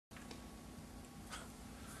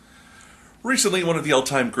Recently, one of the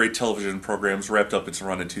all-time great television programs wrapped up its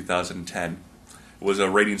run in 2010. It was a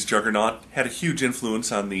ratings juggernaut, had a huge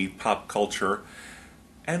influence on the pop culture,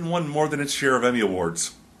 and won more than its share of Emmy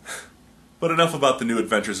Awards. But enough about the new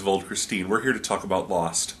adventures of old Christine. We're here to talk about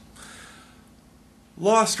Lost.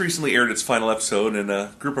 Lost recently aired its final episode, and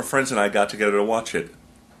a group of friends and I got together to watch it.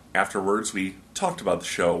 Afterwards, we talked about the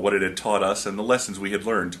show, what it had taught us, and the lessons we had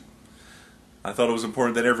learned. I thought it was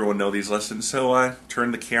important that everyone know these lessons, so I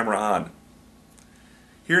turned the camera on.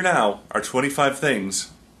 Here now are 25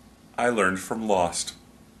 things I learned from Lost.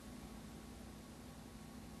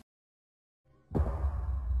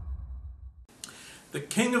 The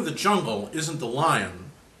king of the jungle isn't the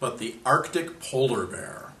lion, but the Arctic polar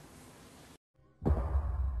bear.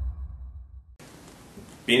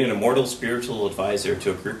 Being an immortal spiritual advisor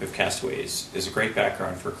to a group of castaways is a great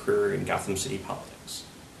background for a career in Gotham City politics.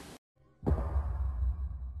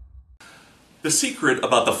 The secret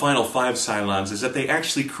about the final 5 Cylons is that they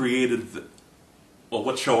actually created the... Well,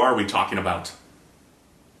 what show are we talking about?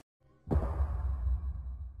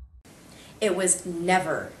 It was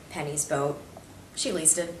never Penny's boat. She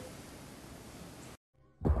leased it.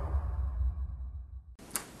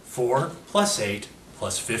 4 plus 8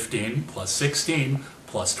 plus 15 plus 16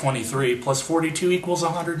 plus 23 plus 42 equals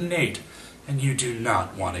 108, and you do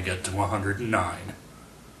not want to get to 109.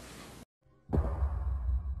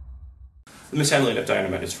 The mishandling of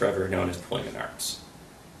dynamite is forever known as pulling an arms.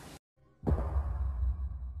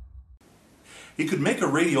 He could make a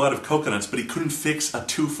radio out of coconuts, but he couldn't fix a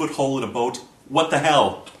 2-foot hole in a boat? What the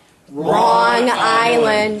hell? Wrong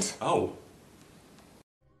island. Oh.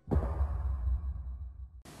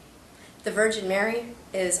 The Virgin Mary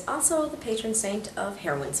is also the patron saint of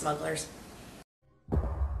heroin smugglers.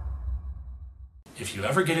 If you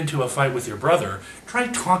ever get into a fight with your brother, try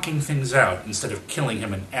talking things out instead of killing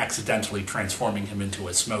him and accidentally transforming him into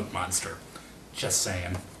a smoke monster. Just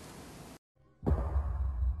saying.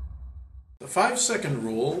 The 5-second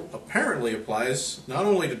rule apparently applies not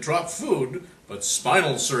only to drop food, but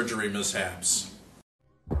spinal surgery mishaps.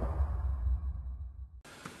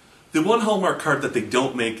 The one Hallmark card that they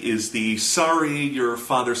don't make is the sorry your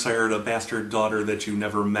father sired a bastard daughter that you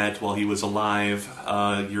never met while he was alive.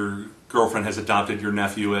 Your girlfriend has adopted your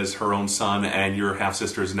nephew as her own son, and your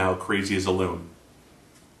half-sister is now crazy as a loon.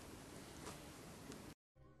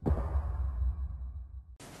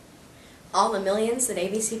 All the millions that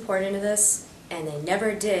ABC poured into this, and they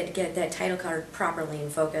never did get that title card properly in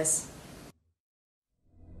focus.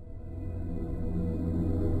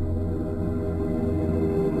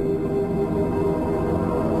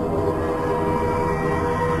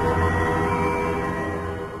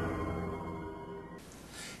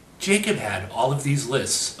 Jacob had all of these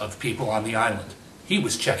lists of people on the island. He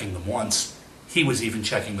was checking them once. He was even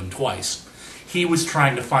checking them twice. He was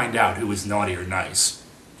trying to find out who was naughty or nice.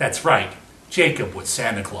 That's right, Jacob was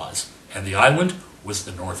Santa Claus, and the island was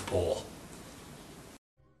the North Pole.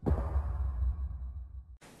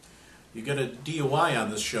 You get a DUI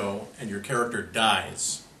on this show, and your character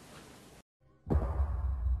dies.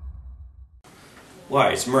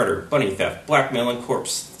 Lies, murder, bunny theft, blackmail, and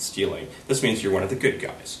corpse stealing. This means you're one of the good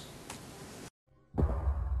guys.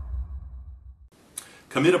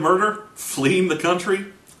 Commit a murder? Fleeing the country?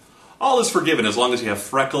 All is forgiven as long as you have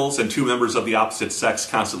freckles and 2 members of the opposite sex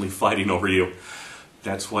constantly fighting over you.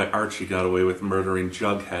 That's why Archie got away with murdering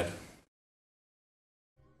Jughead.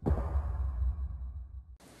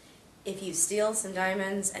 If you steal some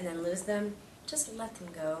diamonds and then lose them, just let them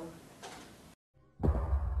go.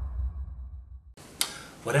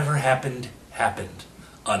 Whatever happened, happened.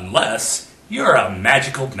 Unless you're a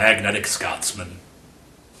magical magnetic Scotsman.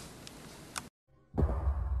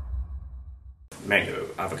 Mango,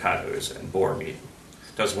 avocados, and boar meat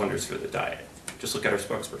does wonders for the diet. Just look at our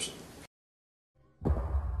spokesperson.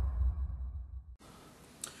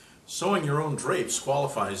 Sewing your own drapes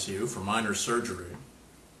qualifies you for minor surgery.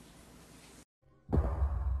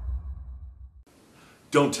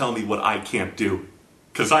 Don't tell me what I can't do,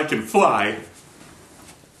 'cause I can fly.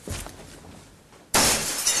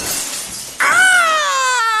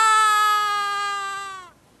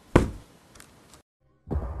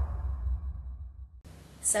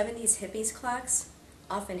 '70s hippies clocks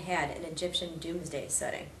often had an Egyptian doomsday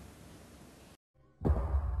setting.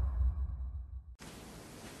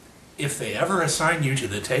 If they ever assign you to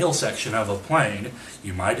the tail section of a plane,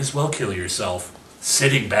 you might as well kill yourself.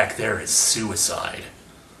 Sitting back there is suicide.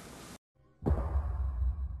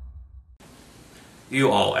 You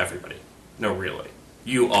all, everybody. No, really.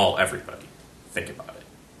 You all, everybody. Think about it.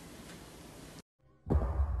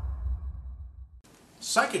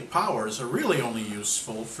 Psychic powers are really only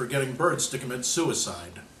useful for getting birds to commit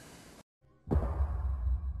suicide.